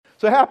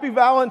So happy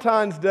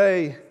Valentine's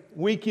Day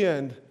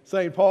weekend,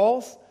 St.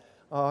 Paul's.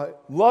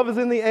 Love is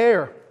in the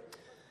air.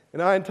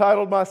 And I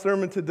entitled my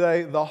sermon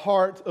today, The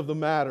Heart of the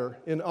Matter,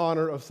 in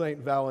honor of St.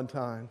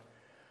 Valentine.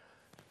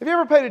 Have you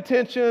ever paid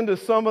attention to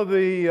some of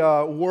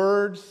the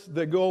words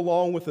that go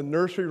along with the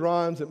nursery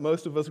rhymes that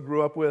most of us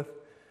grew up with?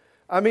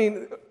 I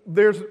mean,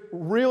 there's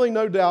really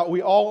no doubt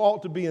we all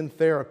ought to be in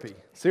therapy.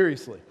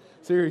 Seriously.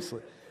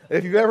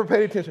 If you've ever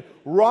paid attention.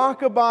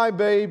 Rock-a-bye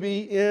baby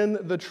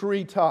in the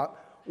treetop.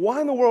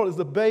 Why in the world is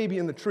the baby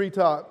in the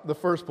treetop the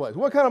first place?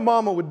 What kind of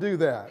mama would do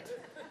that?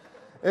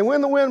 And when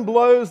the wind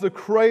blows, the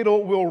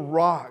cradle will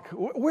rock.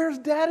 Where's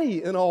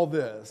daddy in all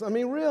this? I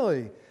mean,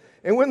 really?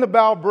 And when the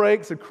bough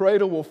breaks, the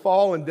cradle will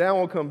fall and down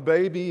will come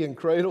baby and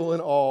cradle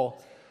and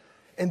all.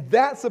 And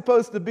that's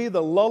supposed to be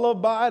the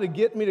lullaby to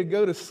get me to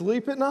go to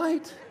sleep at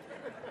night?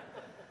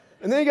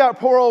 And then you got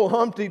poor old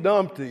Humpty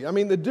Dumpty. I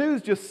mean, the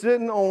dude's just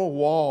sitting on a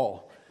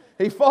wall.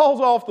 He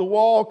falls off the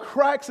wall,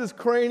 cracks his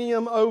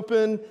cranium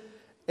open,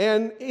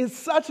 and it's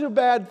such a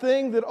bad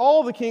thing that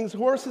all the king's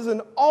horses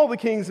and all the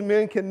king's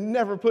men can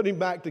never put him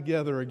back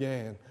together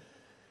again.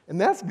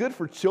 And that's good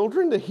for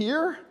children to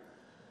hear.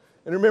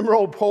 And remember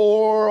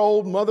poor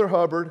old Mother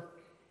Hubbard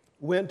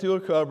went to a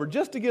cupboard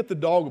just to get the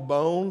dog a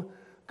bone.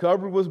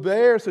 Cupboard was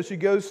bare, so she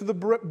goes to the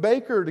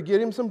baker to get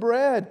him some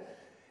bread.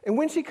 And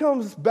when she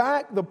comes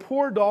back, the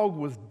poor dog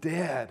was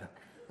dead.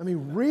 I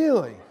mean,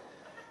 really?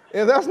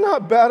 And that's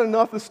not bad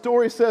enough. The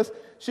story says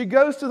she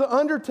goes to the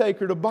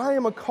undertaker to buy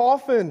him a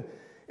coffin.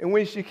 And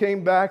when she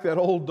came back, that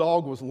old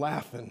dog was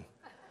laughing.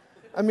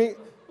 I mean,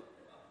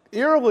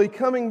 eerily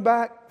coming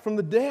back from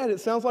the dead.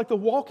 It sounds like The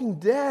Walking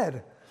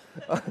Dead.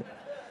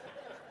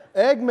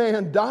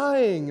 Eggman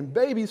dying and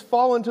babies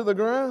falling to the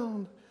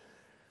ground.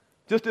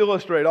 Just to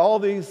illustrate, all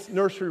these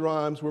nursery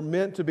rhymes were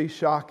meant to be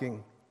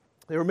shocking.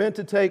 They were meant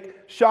to take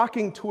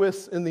shocking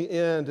twists in the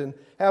end and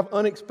have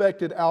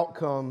unexpected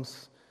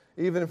outcomes,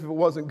 even if it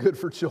wasn't good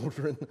for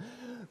children.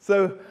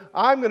 So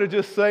I'm going to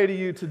just say to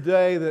you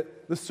today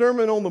that the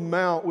Sermon on the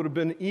Mount would have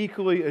been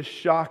equally as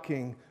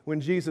shocking when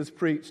Jesus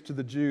preached to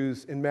the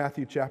Jews in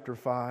Matthew chapter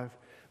 5.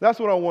 That's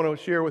what I want to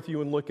share with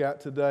you and look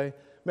at today.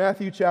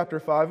 Matthew chapter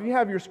 5. If you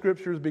have your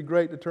scriptures, it'd be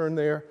great to turn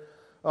there.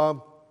 There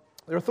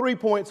are 3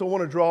 points I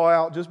want to draw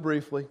out just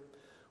briefly.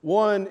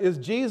 One is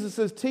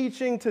Jesus'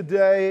 teaching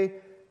today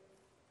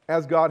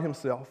as God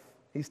himself.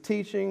 He's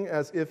teaching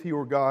as if he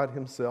were God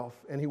himself,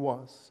 and he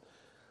was.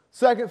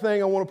 Second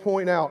thing I want to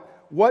point out,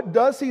 what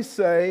does he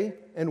say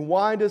and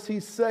why does he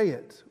say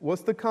it?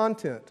 What's the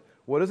content?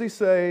 What does he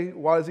say?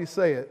 Why does he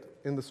say it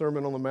in the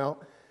Sermon on the Mount?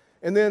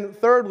 And then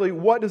thirdly,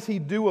 what does he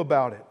do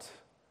about it?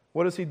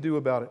 What does he do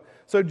about it?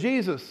 So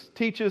Jesus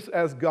teaches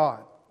as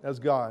God,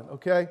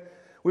 okay?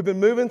 We've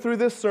been moving through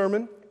this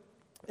sermon,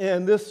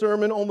 and this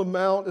Sermon on the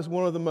Mount is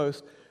one of the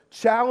most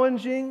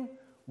challenging,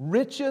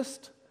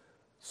 richest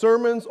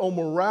sermons on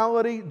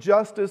morality,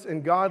 justice,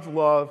 and God's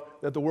love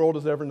that the world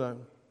has ever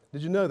known.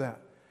 Did you know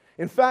that?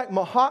 In fact,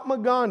 Mahatma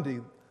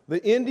Gandhi,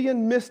 the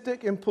Indian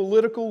mystic and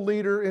political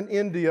leader in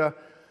India,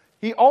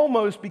 he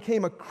almost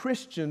became a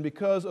Christian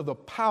because of the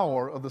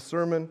power of the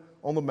Sermon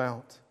on the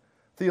Mount.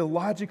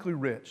 Theologically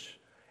rich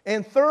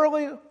and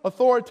thoroughly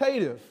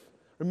authoritative.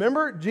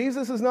 Remember,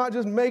 Jesus is not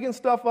just making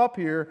stuff up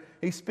here.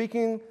 He's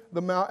speaking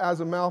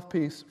as a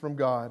mouthpiece from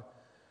God.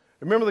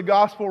 Remember the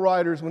gospel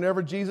writers,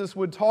 whenever Jesus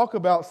would talk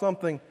about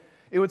something,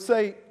 it would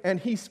say, and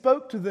he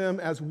spoke to them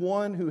as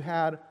one who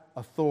had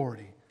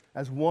authority,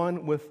 as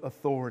one with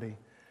authority.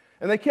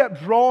 And they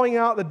kept drawing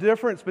out the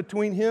difference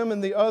between him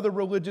and the other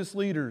religious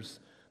leaders,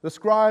 the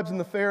scribes and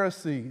the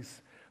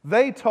Pharisees.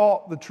 They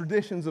taught the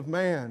traditions of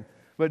man,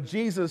 but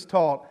Jesus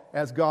taught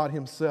as God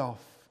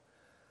himself.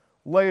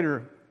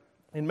 Later,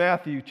 in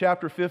Matthew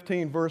chapter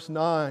 15, verse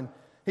 9,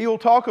 he will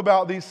talk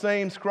about these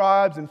same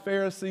scribes and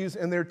Pharisees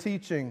and their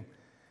teaching.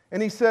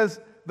 And he says,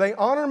 they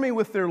honor me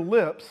with their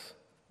lips,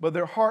 but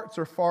their hearts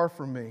are far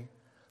from me.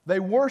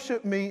 They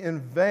worship me in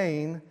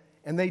vain,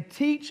 and they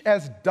teach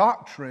as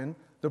doctrine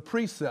the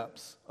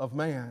precepts of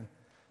man.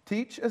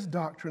 Teach as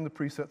doctrine the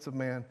precepts of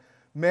man.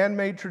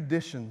 Man-made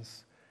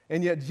traditions.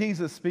 And yet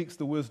Jesus speaks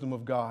the wisdom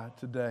of God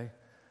today.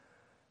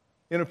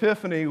 In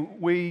Epiphany,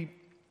 we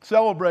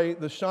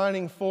celebrate the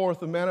shining forth,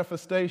 the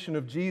manifestation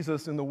of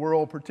Jesus in the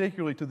world,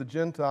 particularly to the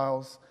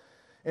Gentiles.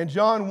 And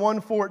John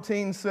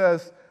 1:14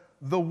 says,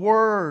 the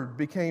Word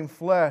became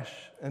flesh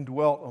and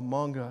dwelt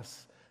among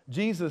us.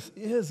 Jesus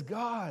is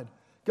God,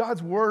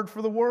 God's Word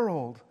for the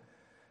world.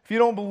 If you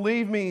don't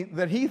believe me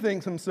that he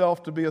thinks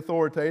himself to be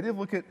authoritative,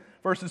 look at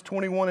verses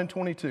 21 and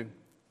 22.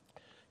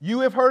 You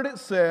have heard it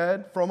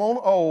said from on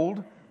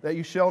old that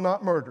you shall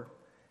not murder,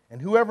 and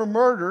whoever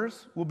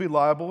murders will be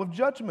liable of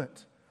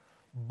judgment.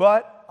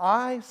 But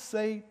I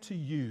say to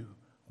you,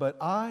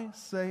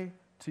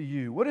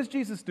 what is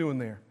Jesus doing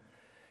there?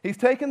 He's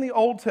taken the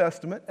Old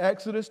Testament,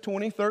 Exodus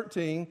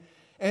 20:13,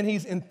 and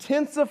he's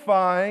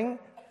intensifying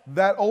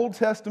that Old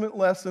Testament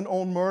lesson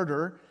on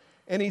murder,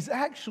 and he's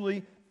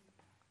actually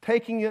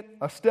taking it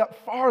a step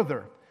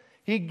farther.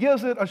 He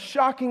gives it a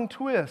shocking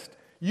twist.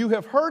 You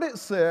have heard it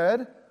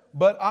said,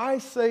 but I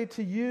say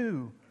to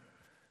you.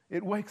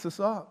 It wakes us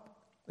up.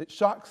 It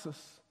shocks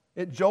us.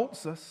 It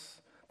jolts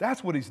us.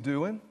 That's what he's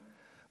doing.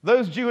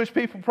 Those Jewish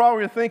people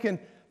probably are thinking,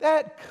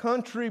 that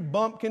country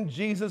bumpkin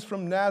Jesus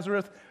from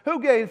Nazareth,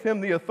 who gave him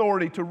the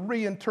authority to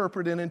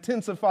reinterpret and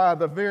intensify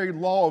the very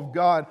law of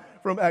God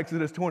from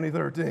Exodus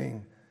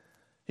 20:13?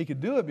 He could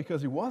do it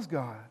because he was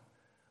God.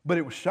 But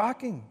it was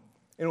shocking,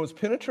 and it was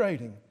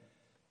penetrating,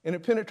 and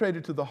it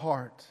penetrated to the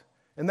heart.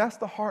 And that's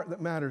the heart that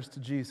matters to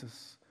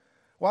Jesus.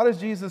 Why does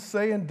Jesus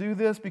say and do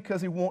this?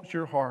 Because he wants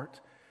your heart.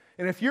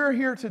 And if you're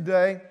here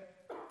today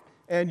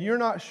and you're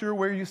not sure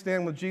where you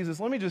stand with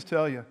Jesus, let me just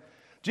tell you,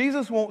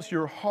 Jesus wants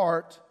your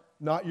heart,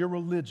 not your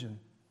religion.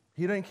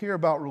 He doesn't care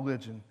about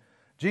religion.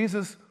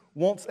 Jesus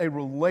wants a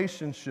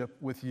relationship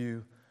with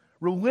you.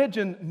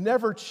 Religion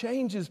never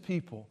changes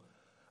people.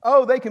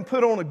 Oh, they can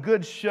put on a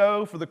good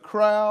show for the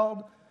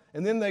crowd,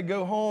 and then they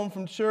go home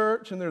from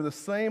church and they're the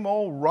same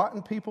old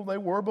rotten people they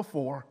were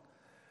before.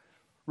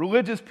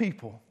 Religious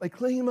people, they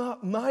clean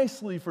up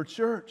nicely for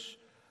church.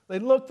 They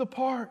look the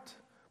part.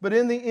 But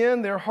in the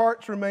end, their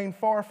hearts remain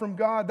far from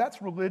God.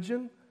 That's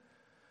religion.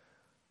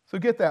 So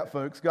get that,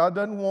 folks. God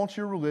doesn't want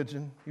your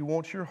religion. He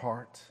wants your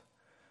heart.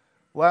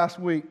 Last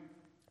week,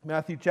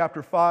 Matthew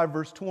chapter 5,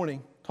 verse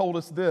 20 told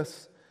us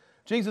this.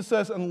 Jesus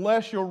says,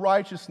 unless your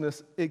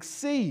righteousness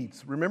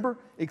exceeds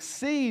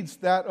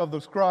that of the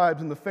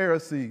scribes and the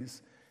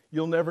Pharisees,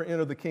 you'll never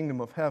enter the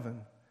kingdom of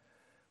heaven.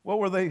 What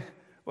were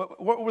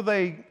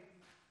they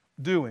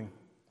doing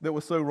that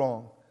was so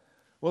wrong?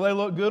 Well, they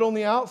looked good on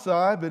the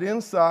outside, but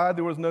inside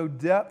there was no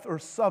depth or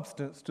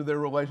substance to their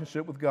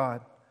relationship with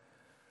God.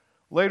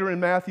 Later in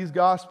Matthew's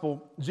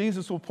gospel,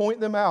 Jesus will point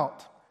them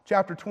out.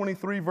 Chapter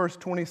 23, verse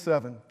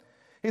 27.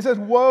 He says,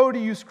 woe to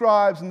you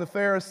scribes and the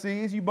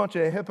Pharisees, you bunch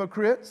of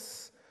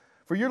hypocrites,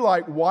 for you're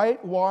like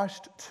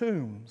whitewashed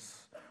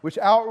tombs, which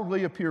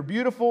outwardly appear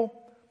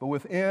beautiful, but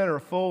within are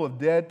full of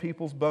dead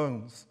people's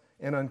bones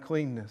and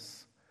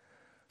uncleanness.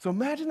 So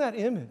imagine that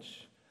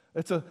image.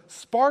 It's a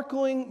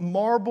sparkling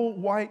marble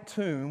white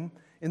tomb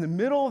in the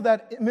middle of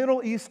that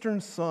Middle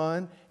Eastern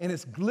sun, and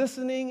it's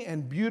glistening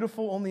and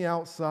beautiful on the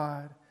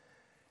outside.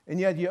 And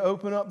yet you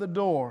open up the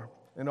door,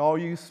 and all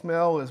you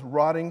smell is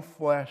rotting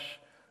flesh,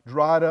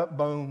 dried up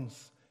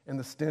bones, and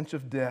the stench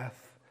of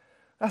death.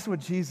 That's what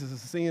Jesus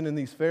is seeing in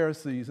these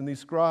Pharisees and these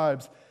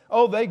scribes.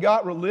 Oh, they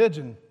got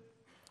religion,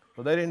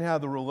 but they didn't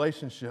have the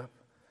relationship.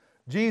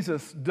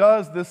 Jesus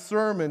does this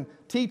sermon,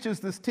 teaches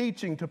this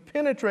teaching to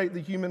penetrate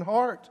the human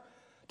heart,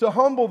 to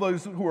humble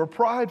those who are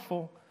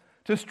prideful,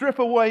 to strip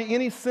away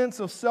any sense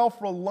of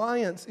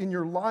self-reliance in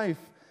your life,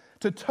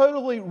 to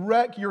totally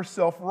wreck your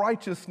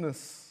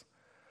self-righteousness.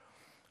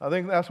 I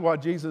think that's why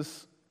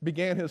Jesus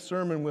began his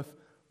sermon with,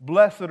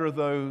 blessed are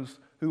those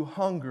who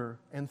hunger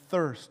and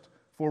thirst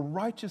for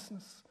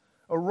righteousness,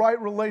 a right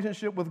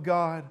relationship with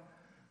God,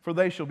 for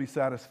they shall be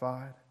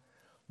satisfied.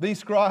 These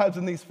scribes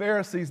and these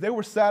Pharisees, they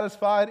were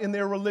satisfied in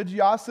their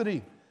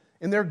religiosity,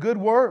 in their good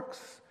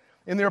works,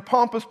 in their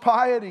pompous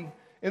piety,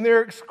 in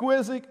their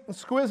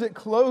exquisite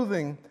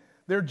clothing,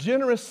 their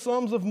generous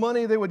sums of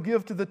money they would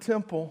give to the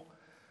temple.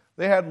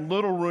 They had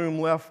little room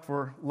left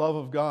for love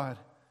of God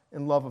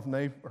and love of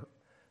neighbor.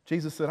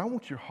 Jesus said, I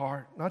want your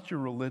heart, not your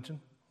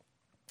religion.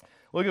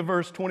 Look at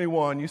verse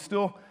 21. You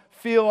still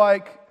feel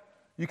like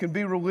you can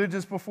be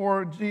religious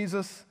before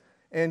Jesus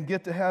and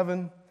get to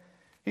heaven?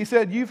 He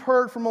said, you've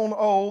heard from on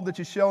old that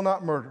you shall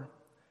not murder.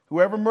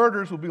 Whoever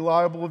murders will be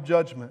liable of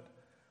judgment.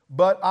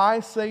 But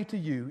I say to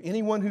you,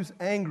 anyone who's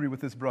angry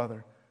with his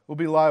brother will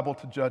be liable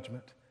to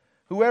judgment.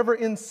 Whoever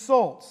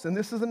insults, and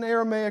this is an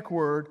Aramaic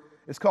word,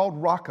 it's called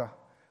raka.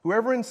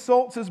 Whoever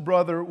insults his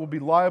brother will be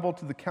liable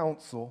to the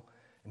council.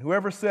 And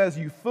whoever says,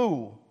 you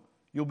fool,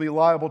 you'll be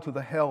liable to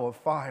the hell of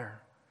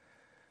fire.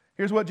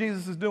 Here's what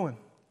Jesus is doing.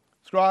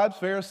 Scribes,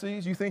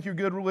 Pharisees, you think you're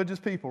good religious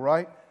people,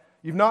 right?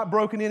 You've not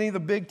broken any of the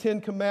big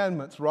 10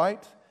 commandments,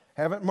 right?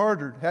 Haven't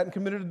murdered, hadn't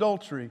committed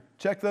adultery.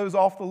 Check those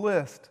off the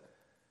list.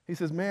 He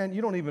says, man,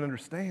 you don't even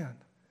understand.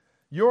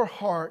 Your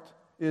heart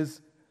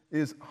is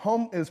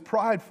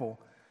prideful.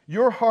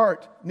 Your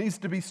heart needs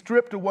to be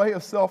stripped away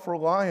of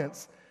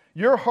self-reliance.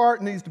 Your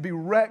heart needs to be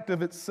wrecked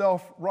of its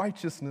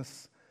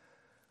self-righteousness.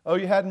 Oh,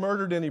 you hadn't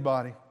murdered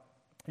anybody.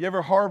 You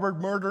ever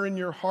harbored murder in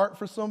your heart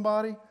for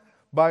somebody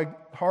by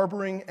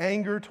harboring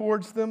anger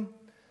towards them?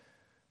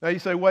 Now you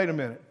say, wait a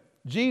minute.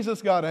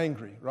 Jesus got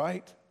angry,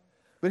 right?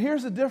 But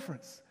here's the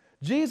difference.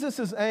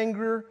 Jesus'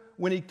 anger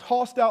when he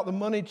tossed out the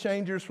money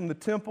changers from the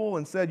temple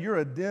and said, you're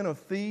a den of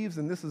thieves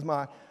and this is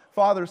my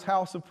Father's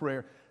house of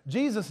prayer.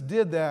 Jesus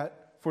did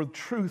that for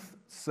truth's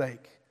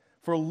sake,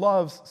 for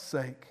love's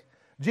sake.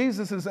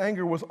 Jesus'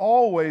 anger was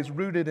always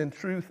rooted in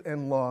truth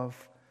and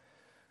love.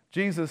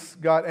 Jesus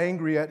got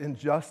angry at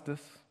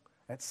injustice,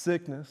 at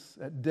sickness,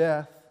 at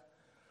death,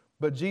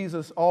 but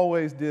Jesus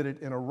always did it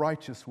in a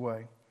righteous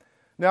way.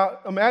 Now,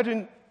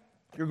 imagine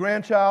your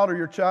grandchild or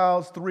your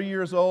child's 3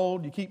 years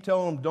old. You keep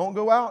telling them, don't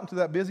go out into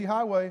that busy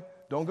highway.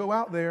 Don't go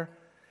out there.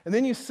 And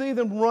then you see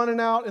them running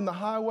out in the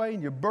highway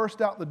and you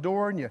burst out the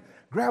door and you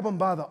grab them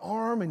by the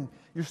arm and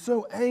you're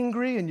so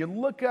angry and you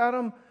look at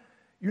them.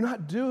 You're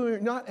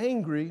not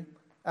angry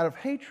out of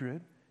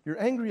hatred.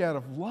 You're angry out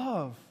of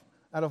love,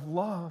 out of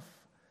love.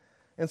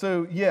 And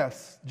so,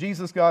 yes,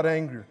 Jesus got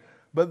angry.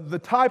 But the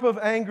type of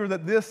anger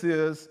that this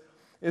is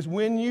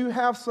when you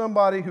have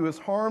somebody who has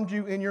harmed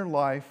you in your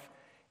life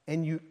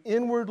and you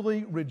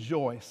inwardly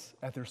rejoice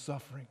at their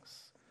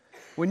sufferings.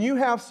 When you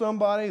have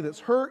somebody that's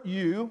hurt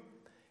you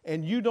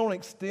and you don't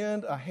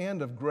extend a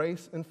hand of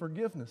grace and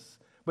forgiveness,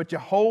 but you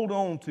hold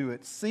on to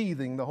it,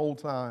 seething the whole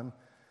time.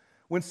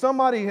 When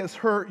somebody has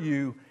hurt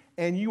you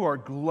and you are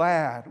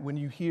glad when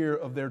you hear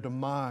of their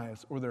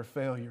demise or their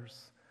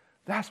failures,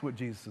 that's what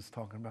Jesus is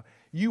talking about.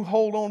 You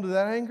hold on to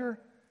that anger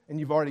and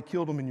you've already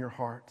killed them in your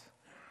heart.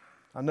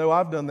 I know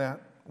I've done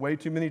that way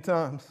too many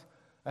times.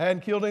 I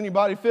hadn't killed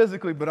anybody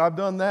physically, but I've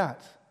done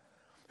that.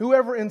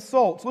 Whoever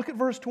insults, look at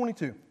verse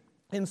 22,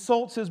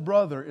 insults his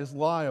brother is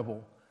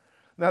liable.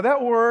 Now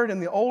that word in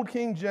the Old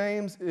King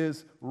James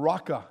is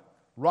raka,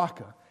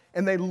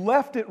 and they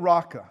left it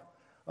raka.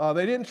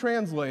 They didn't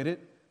translate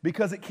it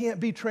because it can't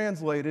be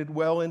translated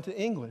well into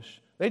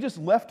English. They just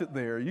left it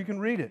there. You can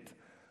read it.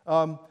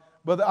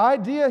 But the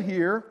idea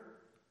here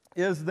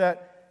is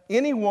that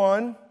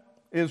anyone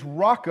is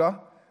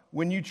raka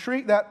when you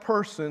treat that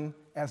person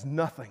as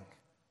nothing.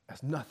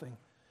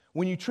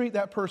 When you treat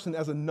that person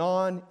as a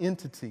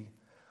non-entity,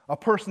 a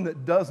person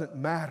that doesn't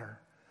matter.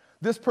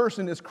 This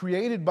person is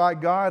created by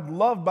God,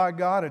 loved by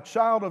God, a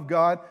child of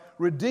God,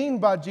 redeemed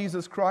by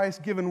Jesus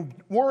Christ, given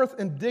worth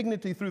and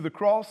dignity through the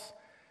cross,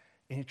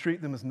 and you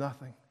treat them as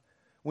nothing.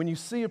 When you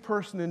see a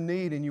person in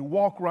need and you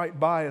walk right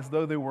by as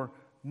though they were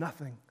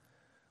nothing.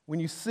 When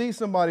you see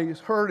somebody who's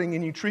hurting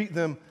and you treat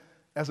them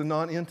as a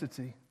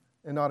non-entity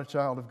and not a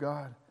child of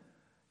God.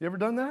 You ever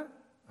done that?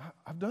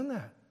 I've done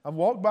that. I've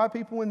walked by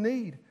people in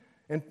need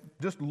and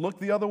just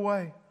looked the other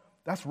way.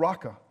 That's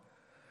raka.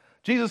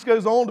 Jesus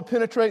goes on to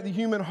penetrate the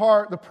human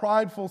heart, the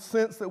prideful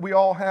sense that we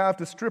all have,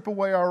 to strip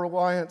away our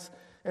reliance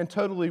and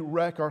totally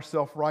wreck our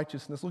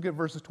self-righteousness. Look at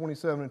verses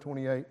 27 and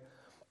 28.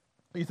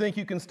 You think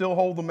you can still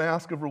hold the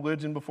mask of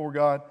religion before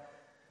God?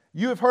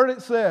 You have heard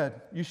it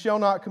said, you shall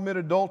not commit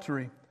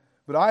adultery.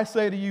 But I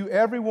say to you,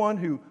 everyone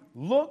who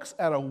looks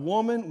at a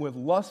woman with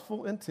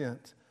lustful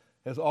intent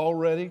has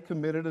already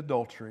committed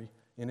adultery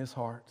in his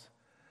heart.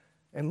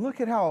 And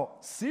look at how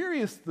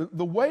serious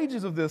the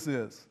wages of this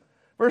is.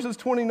 Verses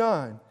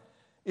 29,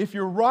 if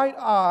your right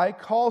eye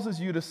causes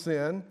you to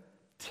sin,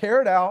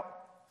 tear it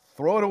out,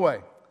 throw it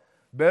away.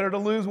 Better to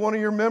lose one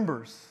of your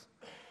members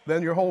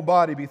than your whole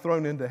body be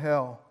thrown into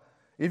hell.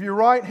 If your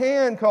right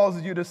hand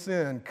causes you to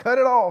sin, cut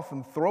it off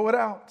and throw it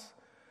out.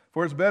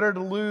 For it's better to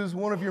lose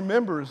one of your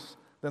members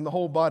than the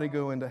whole body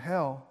go into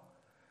hell.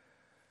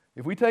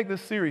 If we take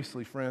this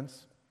seriously,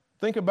 friends,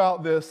 think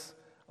about this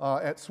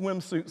at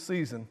swimsuit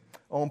season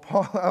on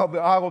the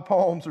Isle of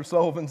Palms or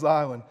Sullivan's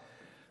Island.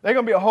 There are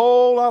going to be a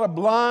whole lot of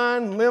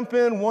blind,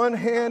 limping,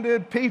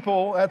 one-handed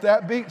people at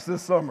that beach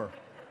this summer.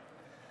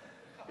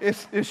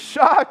 It's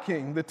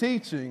shocking, the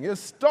teaching.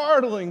 It's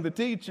startling, the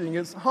teaching.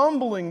 It's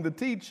humbling, the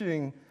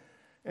teaching.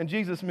 And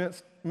Jesus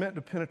meant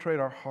to penetrate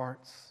our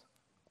hearts.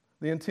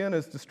 The intent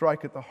is to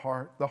strike at the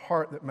heart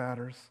that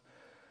matters.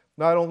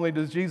 Not only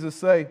does Jesus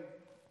say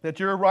that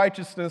your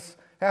righteousness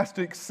has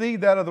to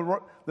exceed that of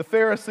the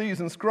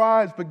Pharisees and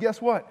scribes, but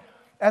guess what?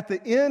 At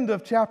the end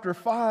of chapter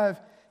 5,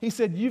 he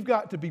said, you've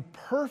got to be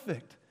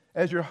perfect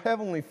as your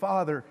heavenly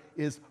Father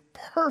is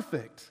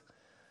perfect.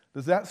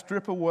 Does that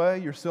strip away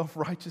your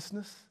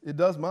self-righteousness? It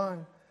does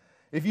mine.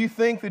 If you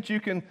think that you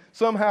can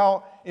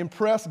somehow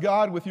impress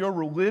God with your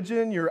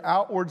religion, your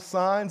outward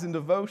signs and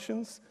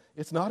devotions,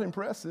 it's not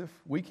impressive.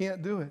 We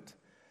can't do it.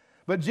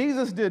 But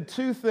Jesus did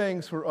two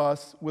things for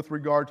us with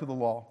regard to the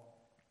law.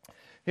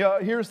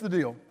 Here's the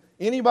deal.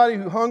 Anybody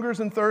who hungers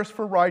and thirsts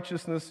for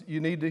righteousness, you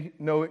need to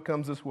know it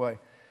comes this way.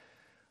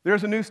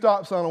 There's a new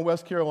stop sign on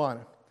West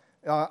Carolina.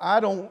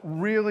 I don't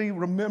really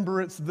remember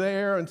it's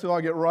there until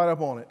I get right up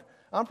on it.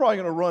 I'm probably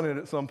going to run it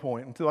at some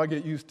point until I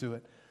get used to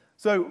it.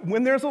 So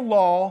when there's a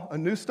law, a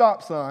new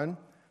stop sign,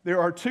 there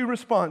are two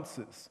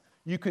responses.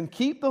 You can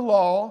keep the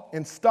law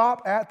and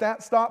stop at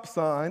that stop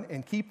sign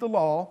and keep the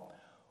law,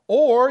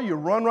 or you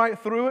run right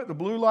through it, the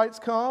blue lights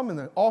come, and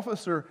the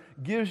officer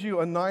gives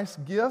you a nice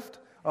gift,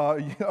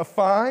 a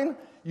fine.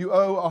 You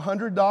owe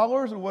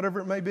 $100 or whatever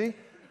it may be.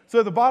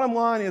 So the bottom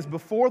line is,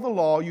 before the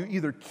law, you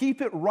either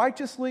keep it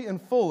righteously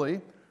and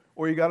fully,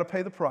 or you got to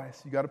pay the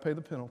price. You got to pay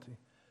the penalty.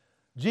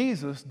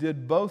 Jesus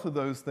did both of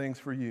those things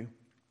for you.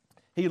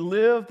 He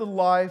lived the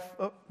life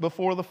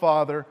before the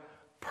Father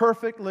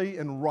perfectly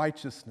in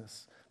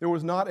righteousness. There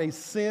was not a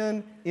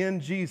sin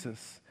in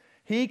Jesus.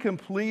 He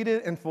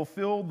completed and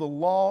fulfilled the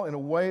law in a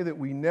way that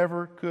we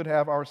never could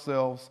have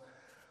ourselves.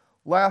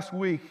 Last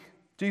week,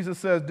 Jesus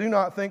says, do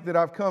not think that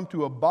I've come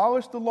to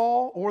abolish the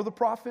law or the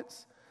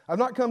prophets. I've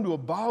not come to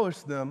abolish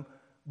them,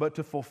 but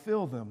to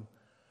fulfill them.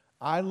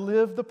 I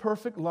lived the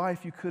perfect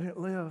life you couldn't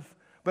live.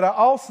 But I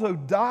also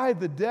died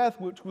the death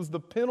which was the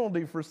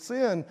penalty for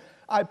sin.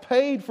 I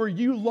paid for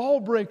you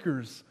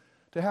lawbreakers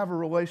to have a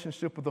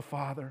relationship with the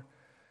Father.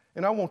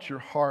 And I want your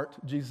heart,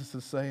 Jesus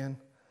is saying.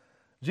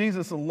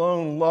 Jesus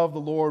alone loved the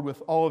Lord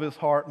with all of his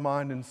heart,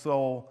 mind, and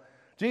soul.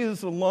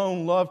 Jesus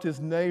alone loved his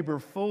neighbor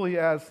fully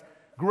as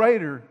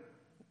greater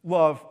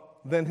love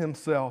than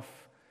himself.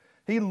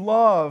 He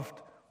loved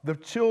the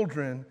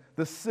children,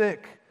 the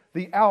sick,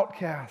 the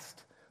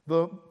outcast,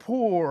 the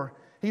poor.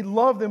 He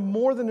loved them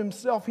more than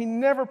himself. He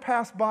never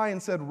passed by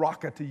and said,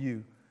 "Raka" to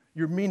you.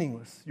 You're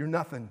meaningless. You're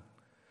nothing.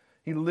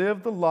 He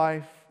lived the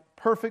life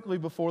perfectly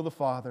before the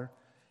Father,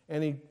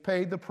 and he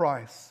paid the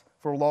price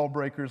for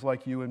lawbreakers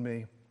like you and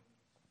me.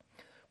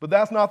 But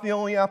that's not the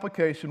only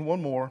application.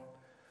 One more.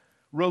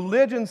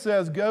 Religion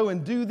says go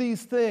and do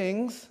these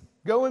things,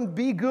 go and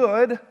be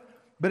good,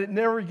 but it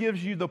never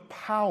gives you the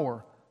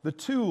power, the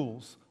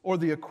tools, or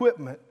the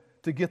equipment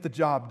to get the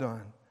job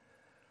done.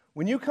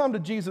 When you come to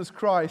Jesus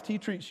Christ, he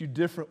treats you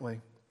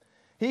differently.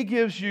 He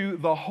gives you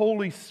the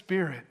Holy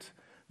Spirit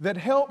that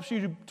helps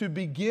you to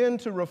begin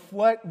to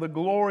reflect the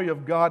glory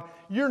of God.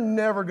 You're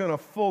never going to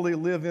fully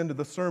live into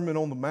the Sermon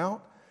on the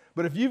Mount,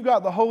 but if you've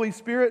got the Holy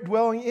Spirit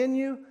dwelling in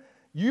you,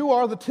 you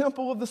are the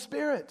temple of the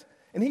Spirit,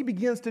 and he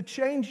begins to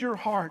change your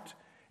heart,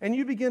 and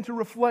you begin to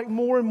reflect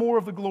more and more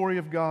of the glory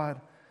of God,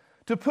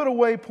 to put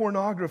away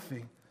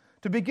pornography,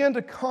 to begin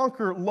to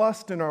conquer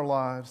lust in our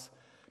lives,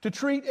 to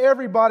treat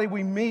everybody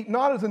we meet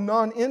not as a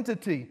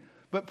non-entity,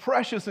 but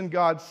precious in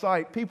God's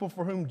sight, people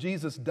for whom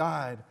Jesus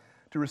died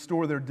to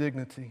restore their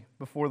dignity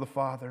before the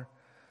Father.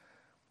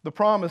 The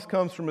promise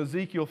comes from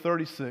Ezekiel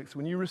 36.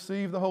 When you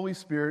receive the Holy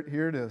Spirit,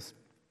 here it is.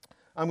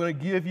 I'm going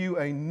to give you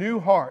a new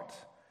heart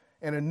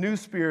and a new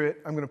spirit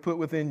I'm going to put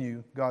within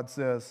you, God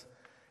says.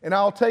 And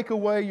I'll take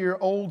away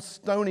your old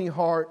stony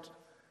heart,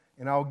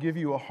 and I'll give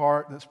you a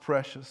heart that's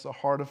precious, a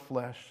heart of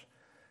flesh.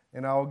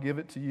 And I'll give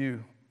it to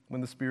you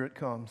when the Spirit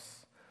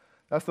comes.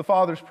 That's the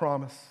Father's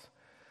promise.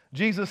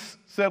 Jesus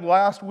said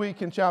last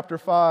week in chapter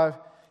 5,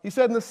 he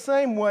said, in the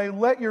same way,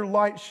 let your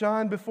light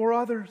shine before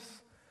others,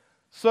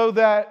 so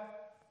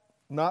that,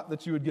 not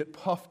that you would get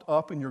puffed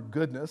up in your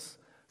goodness,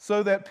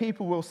 so that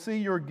people will see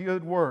your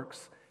good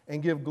works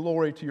and give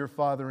glory to your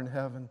Father in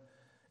heaven.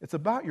 It's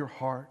about your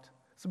heart.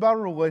 It's about a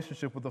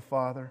relationship with the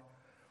Father.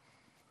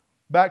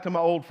 Back to my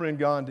old friend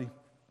Gandhi.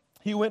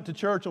 He went to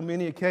church on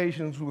many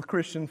occasions with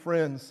Christian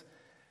friends.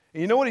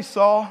 And you know what he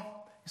saw?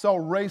 He saw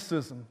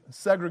racism,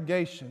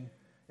 segregation,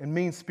 and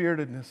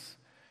mean-spiritedness.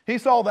 He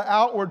saw the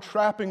outward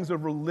trappings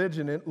of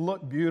religion. It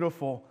looked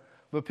beautiful,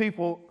 but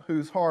people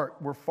whose heart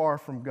were far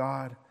from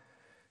God.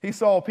 He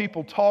saw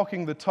people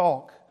talking the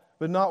talk,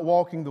 but not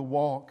walking the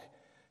walk.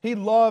 He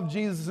loved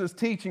Jesus'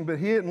 teaching, but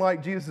he didn't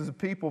like Jesus'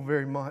 people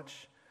very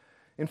much.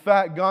 In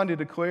fact, Gandhi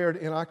declared,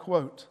 and I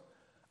quote,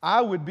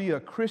 "I would be a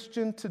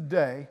Christian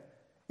today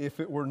if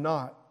it were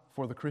not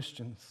for the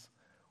Christians."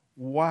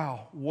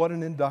 Wow, what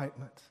an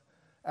indictment.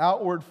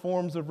 Outward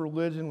forms of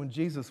religion when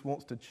Jesus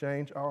wants to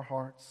change our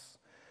hearts.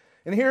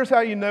 And here's how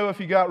you know if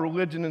you got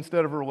religion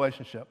instead of a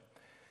relationship.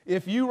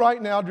 If you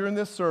right now during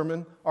this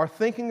sermon are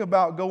thinking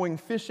about going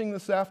fishing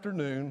this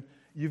afternoon,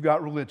 you've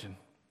got religion.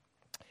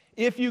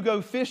 If you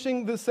go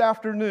fishing this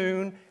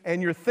afternoon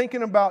and you're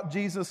thinking about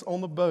Jesus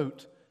on the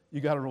boat,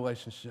 you got a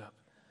relationship.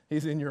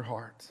 He's in your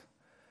heart.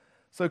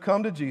 So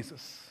come to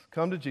Jesus.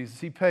 Come to Jesus.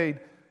 He paid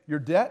your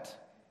debt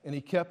and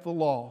he kept the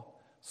law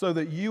so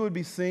that you would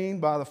be seen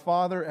by the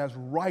Father as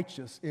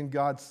righteous in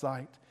God's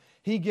sight.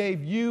 He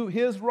gave you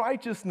his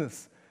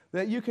righteousness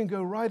that you can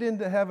go right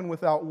into heaven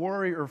without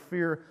worry or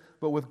fear,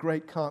 but with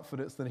great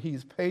confidence that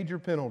he's paid your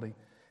penalty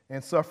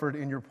and suffered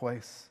in your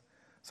place.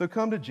 So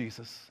come to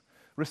Jesus.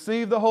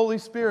 Receive the Holy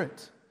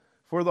Spirit,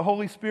 for the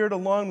Holy Spirit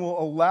alone will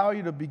allow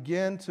you to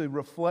begin to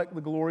reflect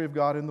the glory of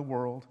God in the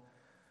world.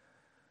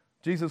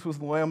 Jesus was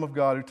the Lamb of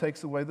God who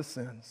takes away the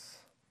sins.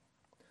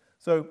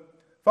 So,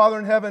 Father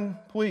in heaven,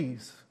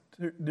 please,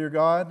 dear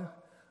God,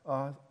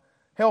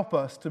 help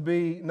us to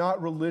be not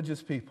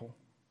religious people,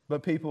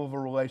 but people of a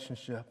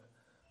relationship,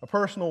 a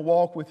personal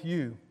walk with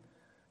you.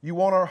 You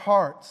want our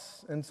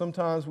hearts, and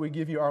sometimes we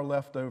give you our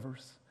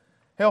leftovers.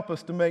 Help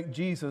us to make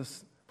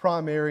Jesus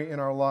primary in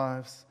our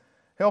lives.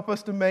 Help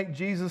us to make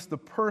Jesus the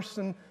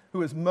person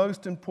who is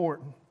most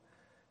important.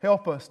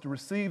 Help us to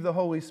receive the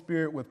Holy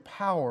Spirit with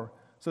power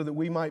so that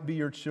we might be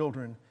your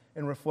children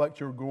and reflect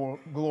your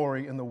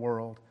glory in the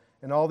world.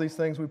 And all these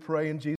things we pray in Jesus'